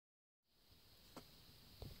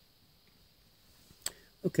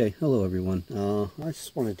Okay, hello everyone. I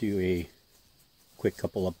just want to do a quick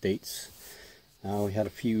couple updates. We had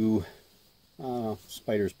a few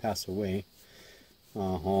spiders pass away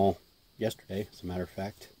all yesterday, as a matter of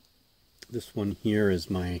fact. This one here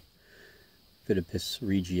is my Phidippus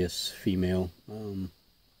regius female.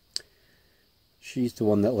 She's the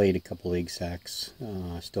one that laid a couple egg sacs.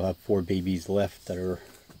 I still have 4 babies left that are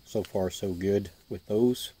so far so good with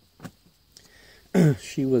those.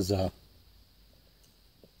 She was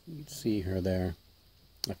you can see her there.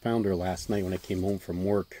 I found her last night when I came home from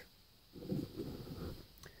work.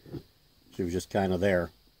 She was just kind of there,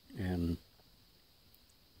 and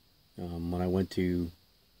when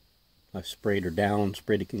I sprayed her down,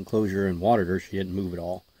 sprayed the enclosure and watered her, she didn't move at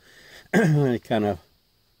all. I kind of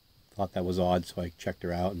thought that was odd, so I checked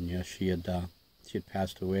her out, and yes, she had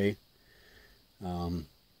passed away.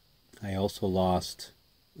 I also lost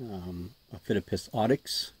a Phidippus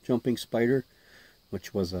oryx jumping spider,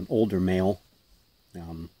 which was an older male. We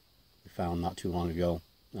found not too long ago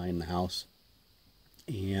in the house,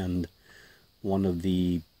 and one of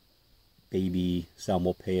the baby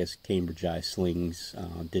Psalmopoeus cambridgei slings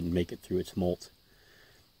didn't make it through its molt.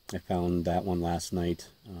 I found that one last night.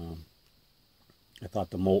 I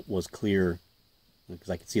thought the molt was clear because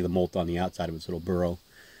I could see the molt on the outside of its little burrow,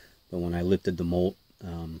 but when I lifted the molt,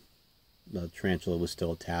 the tarantula was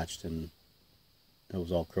still attached and it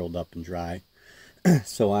was all curled up and dry.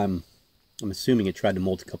 So I'm assuming it tried to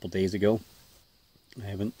molt a couple days ago. I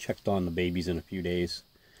haven't checked on the babies in a few days,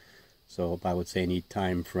 so I would say any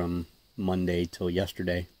time from Monday till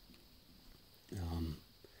yesterday.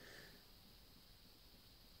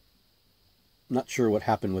 Not sure what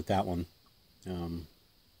happened with that one.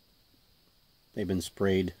 They've been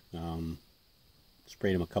sprayed.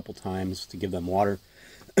 Sprayed them a couple times to give them water.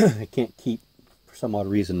 I can't keep, for some odd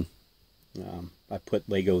reason, I put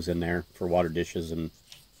Legos in there for water dishes and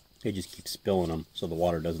they just keep spilling them so the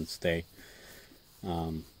water doesn't stay.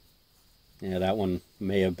 Yeah, that one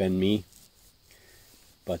may have been me.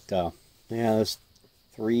 But yeah, there's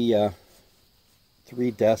three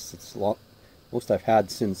deaths. It's most I've had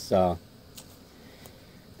since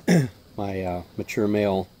my mature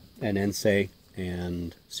male Enense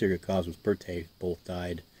and Syracausus Bertae both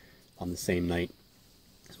died on the same night.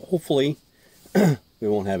 So hopefully we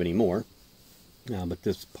won't have any more. But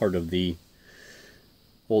this part of the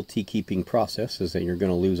whole tea keeping process is that you're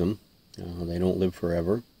going to lose them. They don't live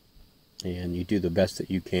forever, and you do the best that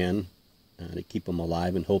you can to keep them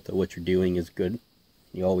alive and hope that what you're doing is good.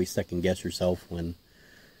 You always second guess yourself when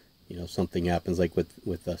something happens, like with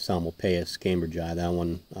Psalmopoeus cambridgei. That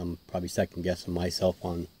one, I'm probably second guessing myself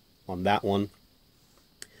on that one.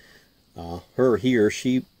 Her here,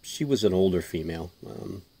 she was an older female.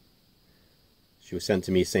 She was sent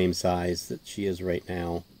to me same size that she is right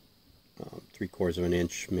now, 3/4 of an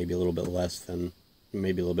inch, maybe a little bit less than,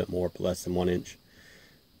 maybe a little bit more, but less than 1 inch.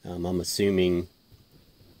 I'm assuming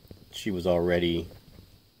she was already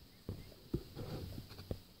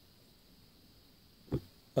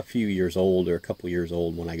a few years old or a couple years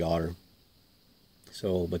old when I got her.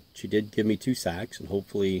 So, but she did give me 2 sacs, and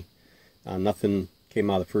hopefully nothing came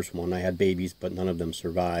out of the first one. I had babies, but none of them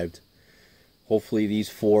survived. Hopefully these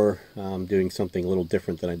 4, I'm doing something a little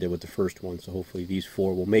different than I did with the first one, so hopefully these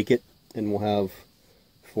 4 will make it, and we'll have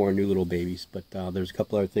 4 new little babies. But there's a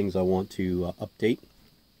couple other things I want to update,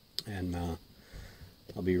 and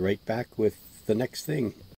I'll be right back with the next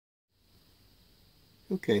thing.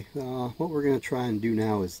 Okay, what we're going to try and do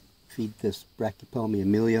now is feed this Brachypelma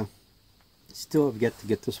amelia. Still have yet to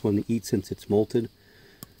get this one to eat since it's molted.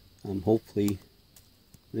 Hopefully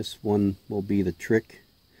this one will be the trick.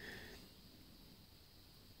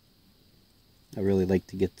 I really like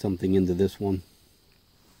to get something into this one.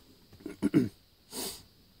 Take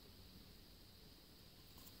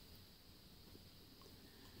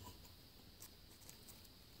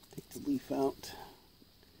the leaf out.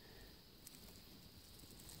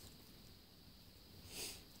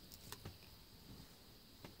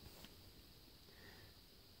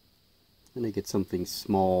 And I get something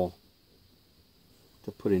small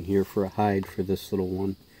to put in here for a hide for this little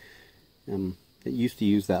one. It used to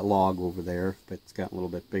use that log over there, but it's gotten a little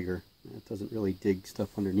bit bigger. It doesn't really dig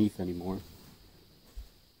stuff underneath anymore.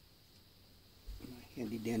 My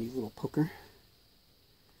handy dandy little poker.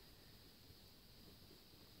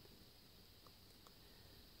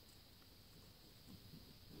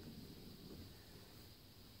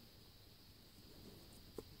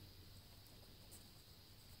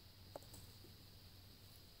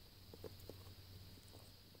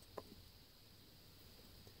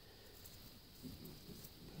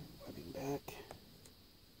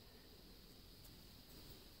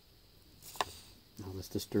 less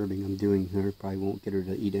disturbing I'm doing her. Probably won't get her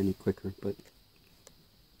to eat any quicker, but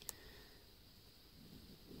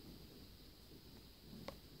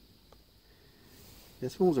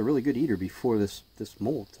this one was a really good eater before this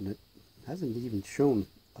molt, and it hasn't even shown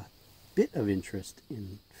a bit of interest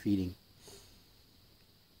in feeding.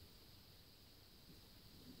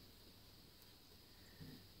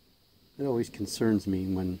 It always concerns me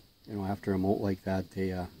when, you know, after a molt like that,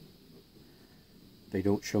 they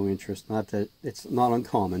don't show interest. Not that it's not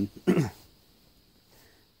uncommon.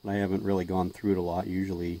 I haven't really gone through it a lot.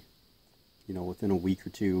 Usually, you know, within a week or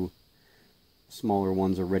two, smaller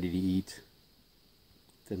ones are ready to eat.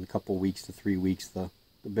 Within a couple weeks to 3 weeks, the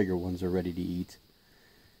bigger ones are ready to eat.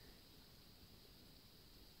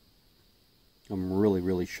 I'm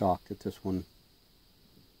really shocked that this one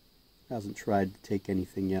hasn't tried to take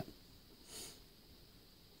anything yet.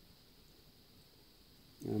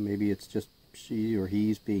 Maybe it's just she or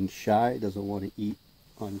he's being shy, doesn't want to eat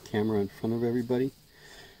on camera in front of everybody.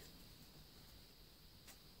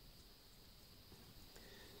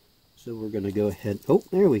 So we're going to go ahead. Oh,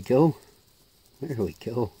 there we go. There we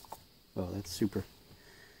go. Oh, that's super.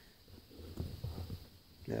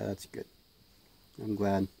 Yeah, that's good. I'm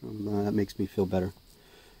glad. That makes me feel better.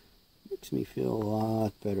 Makes me feel a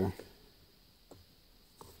lot better.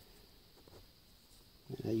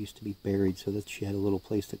 That used to be buried, so that she had a little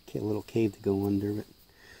place, a little cave to go under. But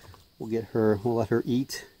we'll get her. We'll let her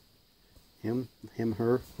eat.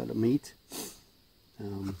 Her. Let them eat.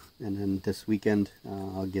 And then this weekend,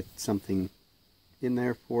 I'll get something in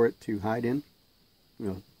there for it to hide in. You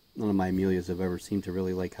know, none of my Amelias have ever seemed to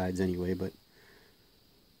really like hides anyway, but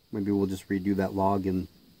maybe we'll just redo that log and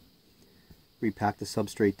repack the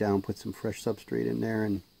substrate down, put some fresh substrate in there,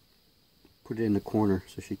 and put it in the corner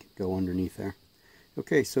so she could go underneath there.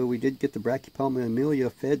 Okay, so we did get the Brachypelma Amelia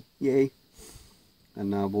fed, yay,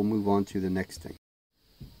 and we'll move on to the next thing.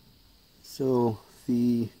 So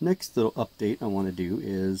the next little update I want to do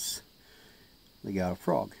is I got a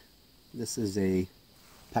frog. This is a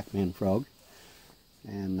Pac-Man frog,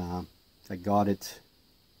 and I got it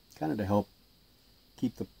kind of to help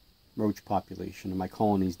keep the roach population and my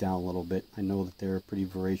colonies down a little bit. I know that they're pretty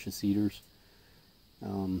voracious eaters.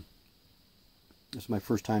 This is my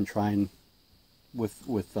first time trying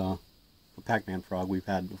with a Pac-Man frog. We've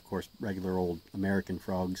had, of course, regular old American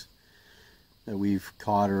frogs that we've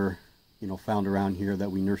caught or, you know, found around here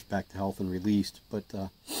that we nursed back to health and released, but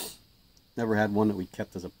never had one that we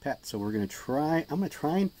kept as a pet. So we're gonna try. I'm gonna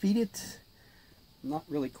try and feed it. I'm not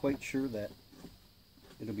really quite sure that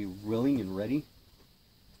it'll be willing and ready.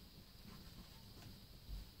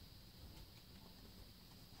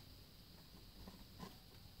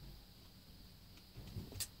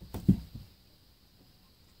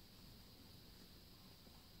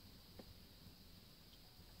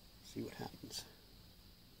 See what happens.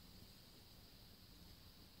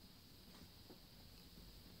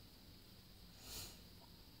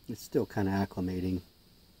 It's still kind of acclimating,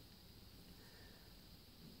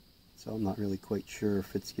 so I'm not really quite sure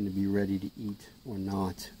if it's going to be ready to eat or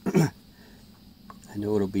not. I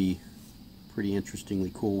know it'll be pretty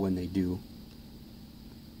interestingly cool when they do.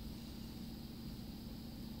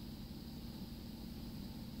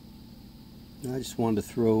 I just wanted to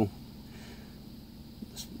throw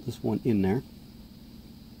this one in there.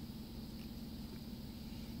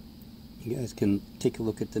 You guys can take a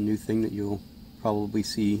look at the new thing that you'll probably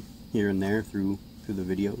see here and there through the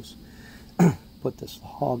videos. Put this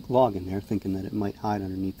log in there thinking that it might hide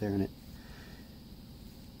underneath there, and it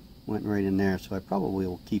went right in there, so I probably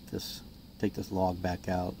will take this log back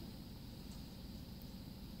out.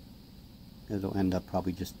 It'll end up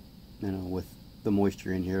probably just, you know, with the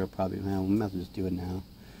moisture in here, it'll probably, well, we might as well just do it now.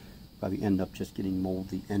 Probably end up just getting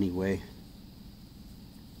moldy anyway.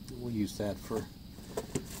 We'll use that for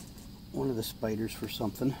one of the spiders for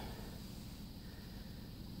something.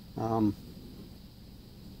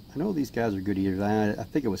 I know these guys are good eaters. I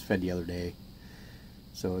think it was fed the other day,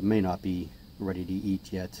 so it may not be ready to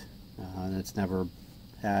eat yet. And it's never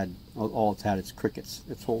had, all it's had is crickets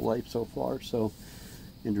its whole life so far, so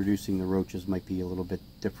introducing the roaches might be a little bit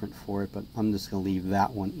different for it, but I'm just going to leave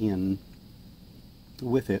that one in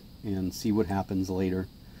with it and see what happens later.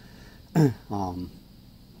 I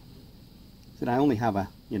only have I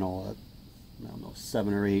don't know,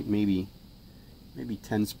 7 or 8, maybe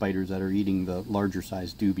 10 spiders that are eating the larger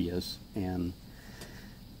size dubias, and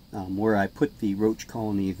where I put the roach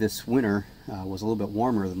colony this winter was a little bit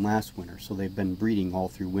warmer than last winter, so they've been breeding all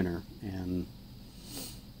through winter, and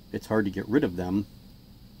it's hard to get rid of them,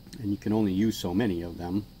 and you can only use so many of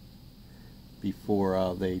them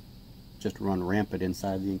before they just run rampant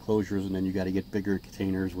inside the enclosures, and then you got to get bigger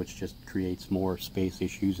containers, which just creates more space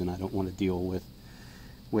issues, and I don't want to deal with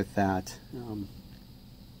that.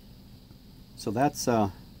 So that's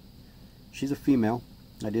she's a female.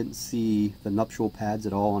 I didn't see the nuptial pads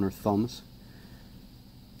at all on her thumbs.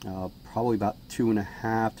 Probably about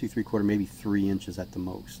 2.5, 2 3/4, maybe 3 inches at the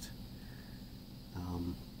most.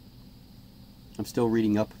 I'm still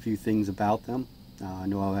reading up a few things about them. I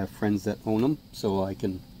know I have friends that own them, so I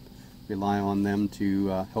can rely on them to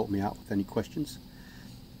help me out with any questions.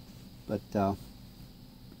 But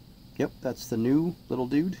yep, that's the new little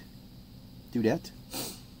dudette.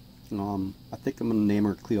 I think I'm going to name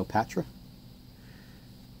her Cleopatra.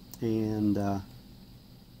 And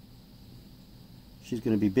she's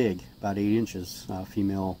going to be big, about 8 inches.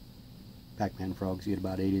 Female Pac-Man frogs get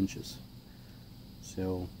about 8 inches.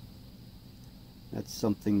 So that's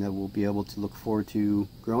something that we'll be able to look forward to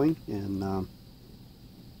growing, and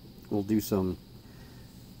we'll do some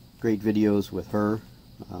great videos with her,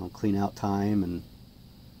 clean out time. And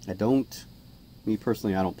me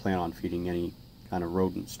personally, I don't plan on feeding any kind of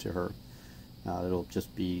rodents to her. It'll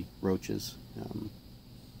just be roaches.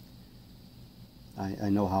 I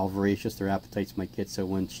know how voracious their appetites might get, so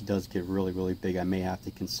when she does get really, really big, I may have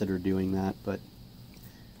to consider doing that, but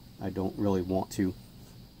I don't really want to.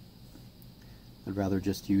 I'd rather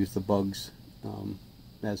just use the bugs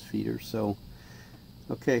as feeders. So,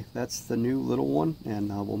 okay, that's the new little one, and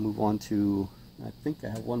we'll move on to, I think I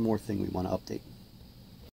have one more thing we want to update.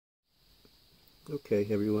 Okay,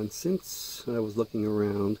 everyone, since I was looking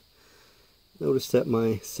around, noticed that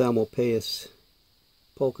my Psalmopoeus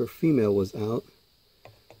pulcher female was out,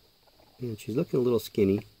 and she's looking a little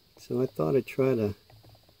skinny, so I thought I'd try to,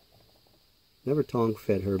 never tongue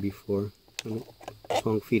fed her before. I don't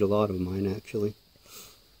tongue feed a lot of mine, actually.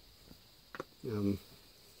 It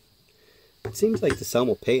seems like the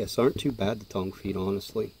Psalmopoeus aren't too bad to tongue feed,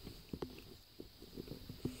 honestly.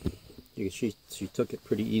 She took it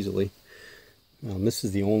pretty easily. This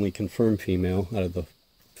is the only confirmed female out of the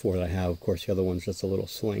 4 that I have. Of course, the other one's just a little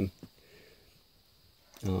sling.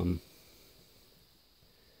 I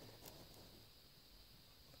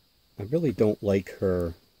really don't like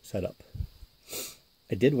her setup.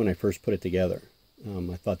 I did when I first put it together.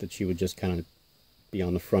 I thought that she would just kind of be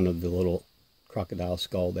on the front of the little crocodile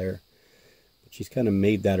skull there. But she's kind of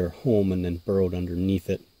made that her home and then burrowed underneath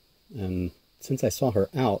it. And since I saw her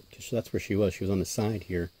out, because that's where she was on the side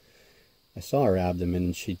here, I saw her abdomen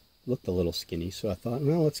and she looked a little skinny, so I thought,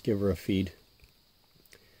 well, let's give her a feed.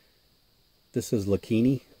 This is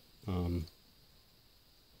Lakini.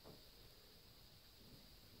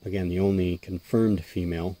 Again, the only confirmed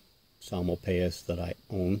female Psalmopoeus that I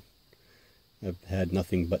own. I've had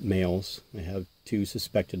nothing but males. I have 2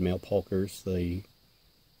 suspected male pulchers, the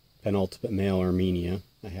penultimate male Armenia.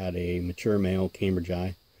 I had a mature male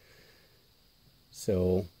Cambridgei.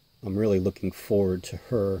 So I'm really looking forward to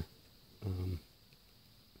her. I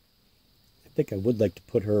think I would like to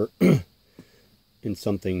put her in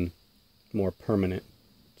something more permanent,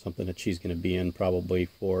 something that she's going to be in probably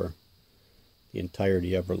for the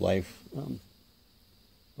entirety of her life.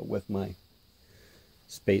 But with my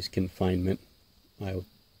space confinement, I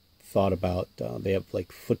thought about, they have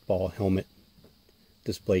like football helmet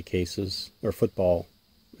display cases, or football,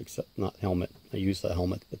 except not helmet, I use the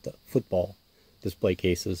helmet, but the football display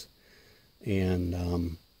cases. And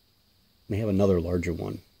they have another larger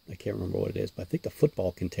one. I can't remember what it is, but I think the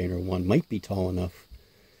football container one might be tall enough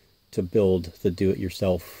to build the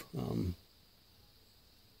do-it-yourself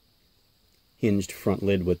hinged front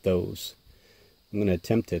lid with those. I'm going to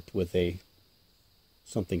attempt it with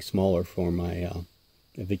something smaller for my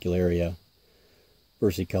Avicularia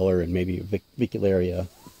versicolor and maybe Avicularia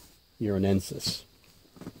urinensis.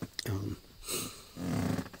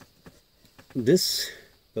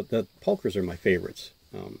 The pulchers are my favorites.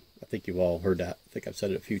 I think you've all heard that. I think I've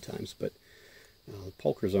said it a few times, but the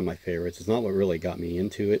pulchers are my favorites. It's not what really got me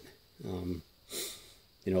into it. You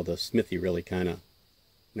know, the Smithy really kind of,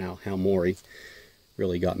 now Hal Mori,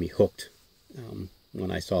 really got me hooked.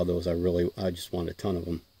 When I saw those, I just wanted a ton of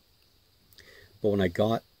them. But when I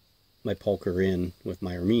got my pulcher in with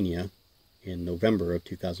my Armenia in November of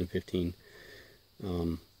 2015,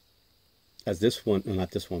 as this one, well,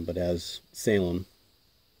 not this one, but as Salem,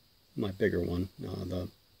 my bigger one, the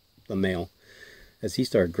male, as he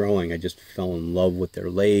started growing, I just fell in love with their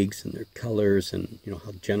legs and their colors, and you know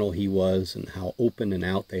how gentle he was and how open and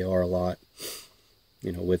out they are a lot.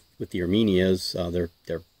 You know, with the Armenias, they're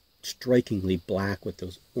strikingly black with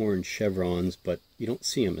those orange chevrons, but you don't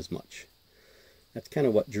see them as much. That's kind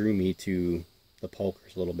of what drew me to the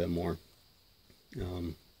pulchers a little bit more.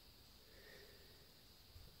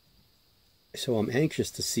 So I'm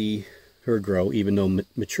anxious to see her grow, even though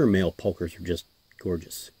mature male pulkers are just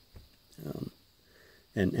gorgeous.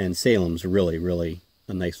 And Salem's really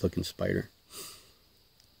a nice looking spider.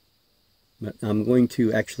 But I'm going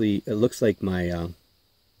to actually, it looks like my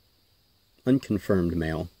unconfirmed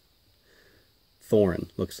male, Thorin,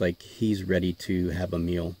 looks like he's ready to have a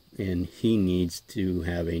meal, and he needs to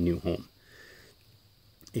have a new home.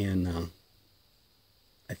 And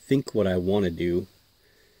I think what I want to do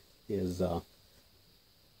is I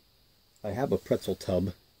have a pretzel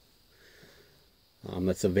tub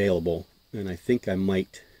that's available, and I think I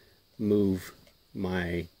might move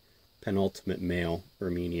my penultimate male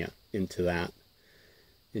Erminia into that,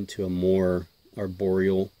 into a more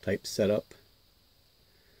arboreal type setup,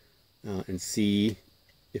 and see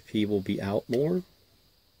if he will be out more,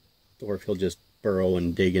 or if he'll just burrow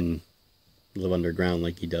and dig and live underground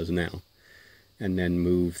like he does now. And then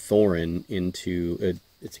move Thorin into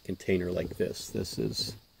it's a container like this. This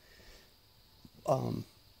is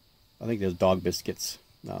I think there's dog biscuits.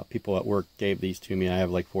 People at work gave these to me. I have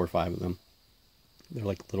like 4 or 5 of them. They're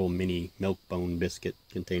like little mini milk bone biscuit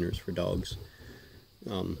containers for dogs.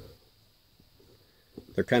 They're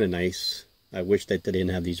kind of nice. I wish that they didn't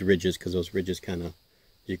have these ridges, because those ridges kind of,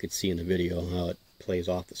 you could see in the video how it plays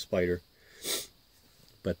off the spider.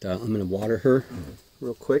 But I'm going to water her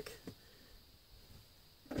real quick.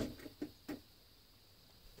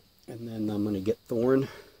 And then I'm going to get Thorin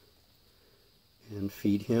and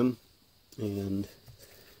feed him. And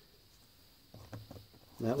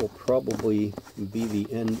that will probably be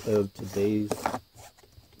the end of today's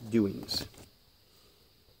doings.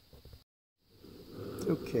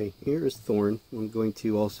 Okay, here is Thorin. I'm going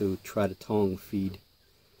to also try to tongue feed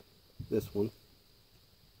this one.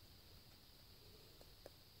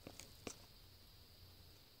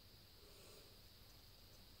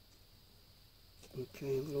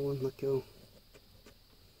 Okay, little one, let go.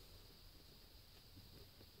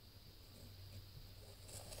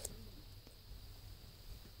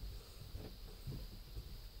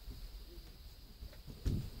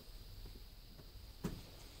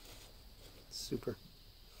 Super.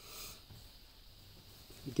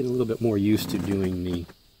 Get a little bit more used to doing the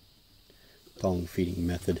tongue feeding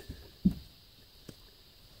method.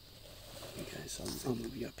 Okay, guys, I'll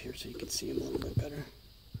move you up here so you can see him a little bit better.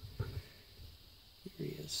 Here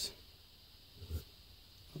he is.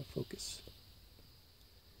 Out of focus.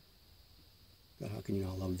 God, how can you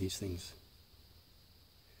all love these things?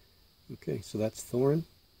 Okay, so that's Thorin,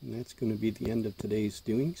 and that's going to be the end of today's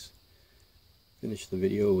doings. Finish the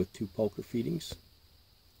video with 2 pulker feedings.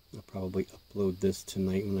 I'll probably upload this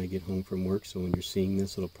tonight when I get home from work, so when you're seeing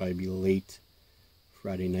this, it'll probably be late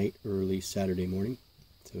Friday night, early Saturday morning.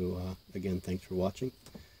 So again, thanks for watching.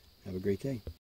 Have a great day.